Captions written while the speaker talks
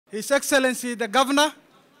His Excellency the Governor,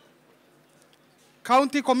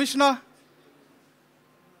 County Commissioner,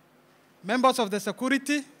 members of the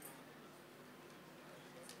security,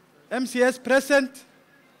 MCAs present,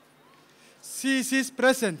 CCs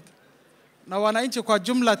present, na wananchi kwa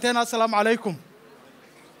jumla tena, assalamu alaikum.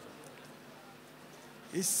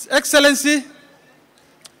 His Excellency,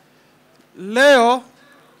 leo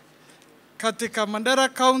katika Mandera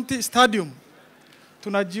County Stadium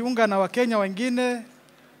tunajiunga na Wakenya wengine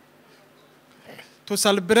to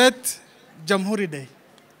celebrate Jamhuri Day.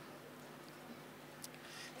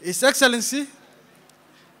 His Excellency,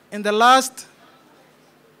 in the last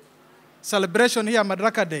celebration here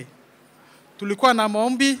Madaraka Day, tulikuwa na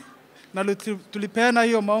maombi na tulipeana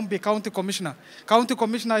hiyo maombi County Commissioner. County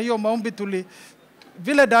Commissioner hiyo maombi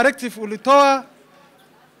vile directive ulitoa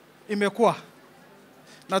imekuwa.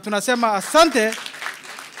 Na tunasema asante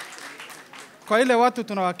kwa ile watu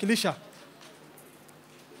tunawakilisha.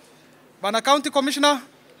 Bana County Commissioner,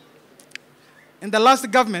 in the last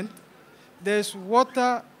government, there's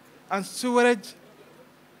water and sewerage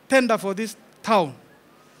tender for this town.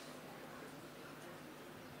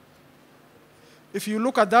 If you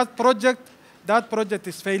look at that project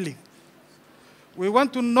is failing. We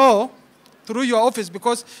want to know through your office,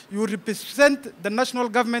 because you represent the national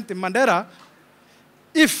government in Mandera,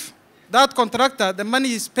 if that contractor, the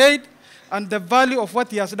money is paid and the value of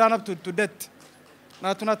what he has done up to date.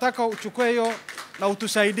 Na tunataka uchukue hiyo na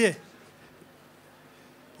utusaidie.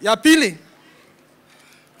 Ya pili,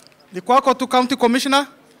 ni kwako tu County Commissioner,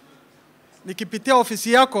 nikipitia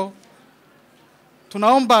ofisi yako,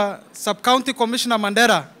 tunaomba Sub-County Commissioner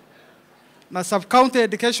Mandera na Sub-County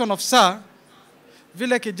Education Officer,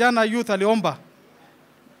 vile kijana youth aliomba.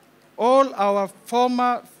 All our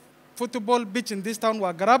former football beach in this town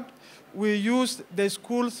were grabbed. We used the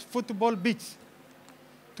school's football beach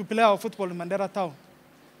to play our football in Mandera town.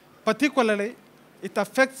 Particularly, it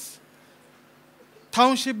affects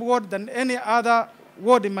Township ward than any other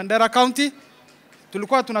ward in Mandera County.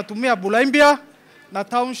 Tulikuwa tunatumia Bulaimbia na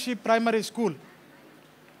Township Primary School.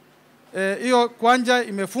 Hiyo kwanja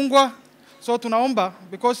imefungwa, so tunaomba,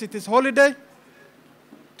 because it is holiday,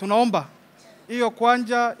 tunaomba hiyo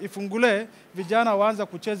kwanja ifungule, vijana waanza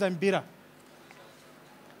kucheza mpira.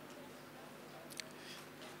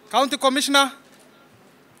 County Commissioner,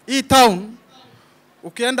 hii town,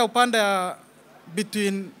 ukienda upande ya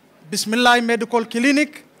between Bismillah Medical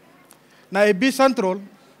Clinic na AB Central,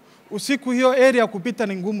 usiku hiyo area kupita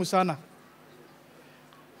ni ngumu sana.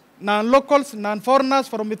 Non-locals, non-foreigners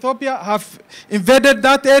from Ethiopia have invaded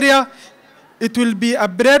that area. It will be a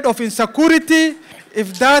breed of insecurity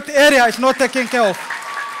if that area is not taken care of.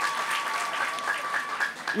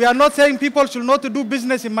 We are not saying people should not do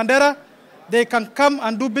business in Mandera. They can come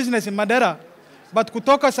and do business in Mandera. But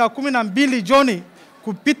kutoka saa 12 jioni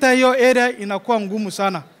kupita hiyo area inakuwa ngumu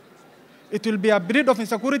sana. It will be a breed of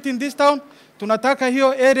insecurity in this town. Tunataka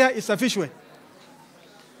hiyo area isafishwe.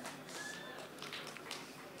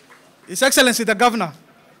 His Excellency the Governor,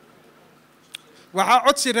 waxa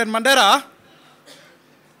codsi reer Mandera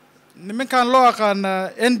nimankan loo aqaan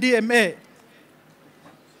NDMA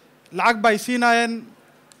lacag bay siinayeen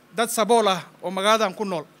dad sabool ah oo magaaladan ku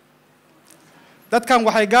nool. Dadkan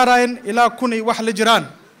waxay gaarayeen ilaa 1,000 iyo wax la jiraan.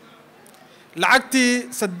 Lacagtii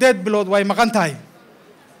 8 bilood way maqan tahay.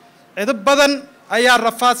 Cid badan ayaa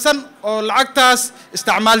rafaadsan oo lacagtaas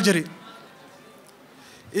isticmaal jiray.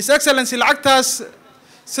 His Excellency lacagtaas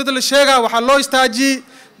sida la sheega waxa loo istaaji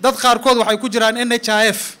dad qaarkood waxay ku jiraan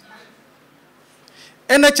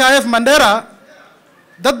NHIF Mandera,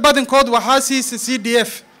 dad badankood waxa siisa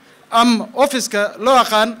CDF office-ka loo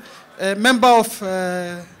aqaan member of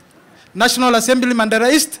National Assembly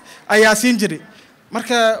Mandera East ayaa siin jiray.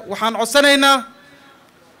 Marka waxaan codsanaynaa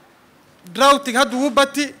drought hadda wuu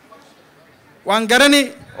bati, waan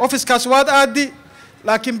garani office-kaas waad aadi,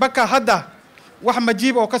 laakiin baka hadda wax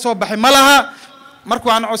majiib oo ka soo baxay malaha. Marka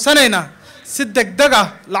waxaan codsanaynaa si degdeg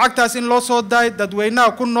ah lacagtaas in loo soo daay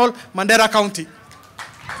dadweynaha ku nool Mandera County.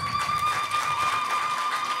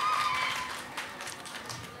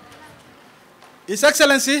 His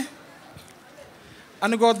Excellency,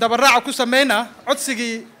 anigoo dabaraaca ku sameeyna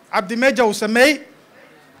codsigii Abdimeja uu sameeyay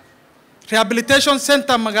rehabilitation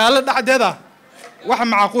center magaalada dhexdeeda wax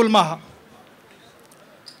macquul maaha.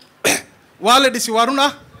 Waa la dhisi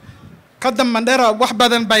waruna kadam Mandera wax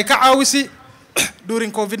badan bay ka caawisi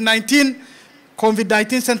during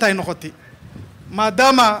COVID-19 center ay noqotay.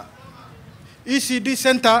 Maadaama ECD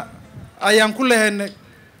center ayaan ku leeyahay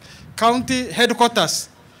county headquarters.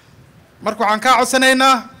 Marka waxaan ka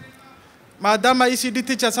codsanaynaa maadaama ECD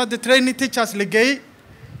teachers hadda training teachers la geeyay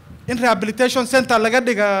in rehabilitation center laga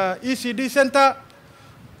dhiga ECD center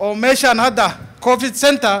oo meeshaan hadda COVID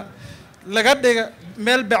center laga dhiga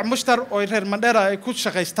meel beec mushtar oo reer Mandera ay ku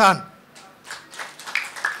shaqaystaan.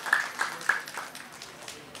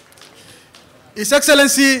 His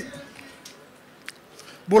Excellency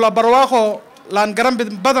Bula Barwaaqo laan garan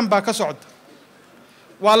badan baa ka socda.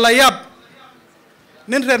 Waa la yaab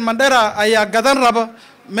nin reer Mandera ayaa gadan raba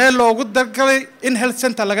meel loogu dalgalay in health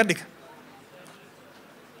center laga dhiga.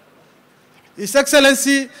 His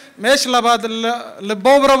Excellency meesh labaad la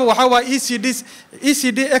boobraba waxa waa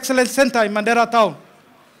ECD Excellence Center in Mandera Town.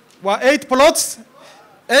 Waa 8 plots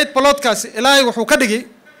kaas ilaahay wuxuu ka dhigay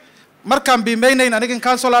markaan biimaynayn aniga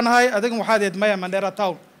council aan ahay adiga waxaad eedmaya Mandera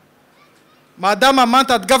Town. Maadaama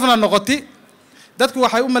maanta aad governor noqotay dadku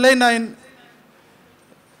waxay u maleynayeen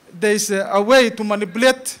there is a way to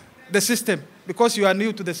manipulate the system because you are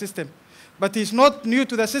new to the system. But he's not new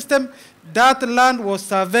to the system. That land was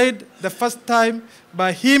surveyed the first time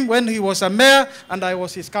by him when he was a mayor and I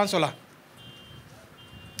was his councillor.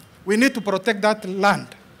 We need to protect that land.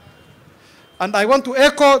 And I want to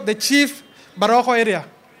echo the chief Barwaaqo area.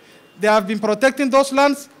 They have been protecting those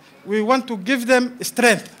lands. We want to give them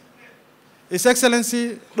strength. His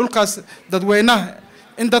Excellency, dhulkaas dadweynaha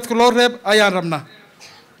in dadka loo reeb ayaan rabnaa.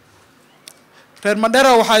 Reer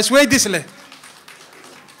Mandera waxaa isweydiis leh.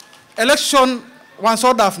 Election waan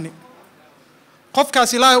soo dhaafni.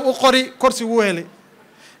 Qofkaas ilaahay u qori kursi wuu helay.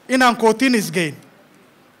 Inaan kootiin isgeyn.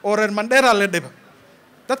 Oo reer Mandera la dhiba.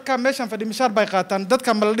 Dadka meeshan fadhi mishaar bay qaataan.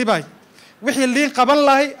 Dadka ma la dhibay. Wixii liin qaban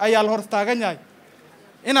lahay ayaa la hor taagan yahay.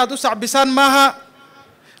 Inaad u sacbisaan maaha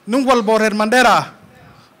nin walbo reer Mandera ah.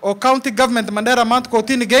 Oo county government Mandera maanta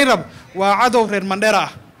kootiin geyn rab waa cadow reer Mandera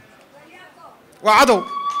ah. Waa cadow.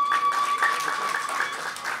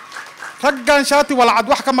 raggan shaati wala cad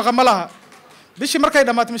wax ka maqan ma laha bishii markay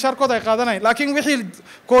dhamaatay mishaarkooda ay qaadanayeen laakiin wixii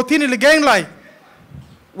kootiin la geyn lahay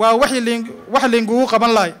waa wax lingugu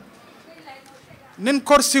qaban lahay nin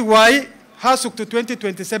kursi waay ha sugto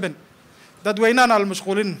 2027 dadweynaana al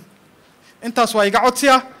mashquulin intaas waa iga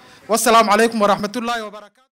codsiya wassalaamu calaykum waraxmatullaahi wabarakaatuh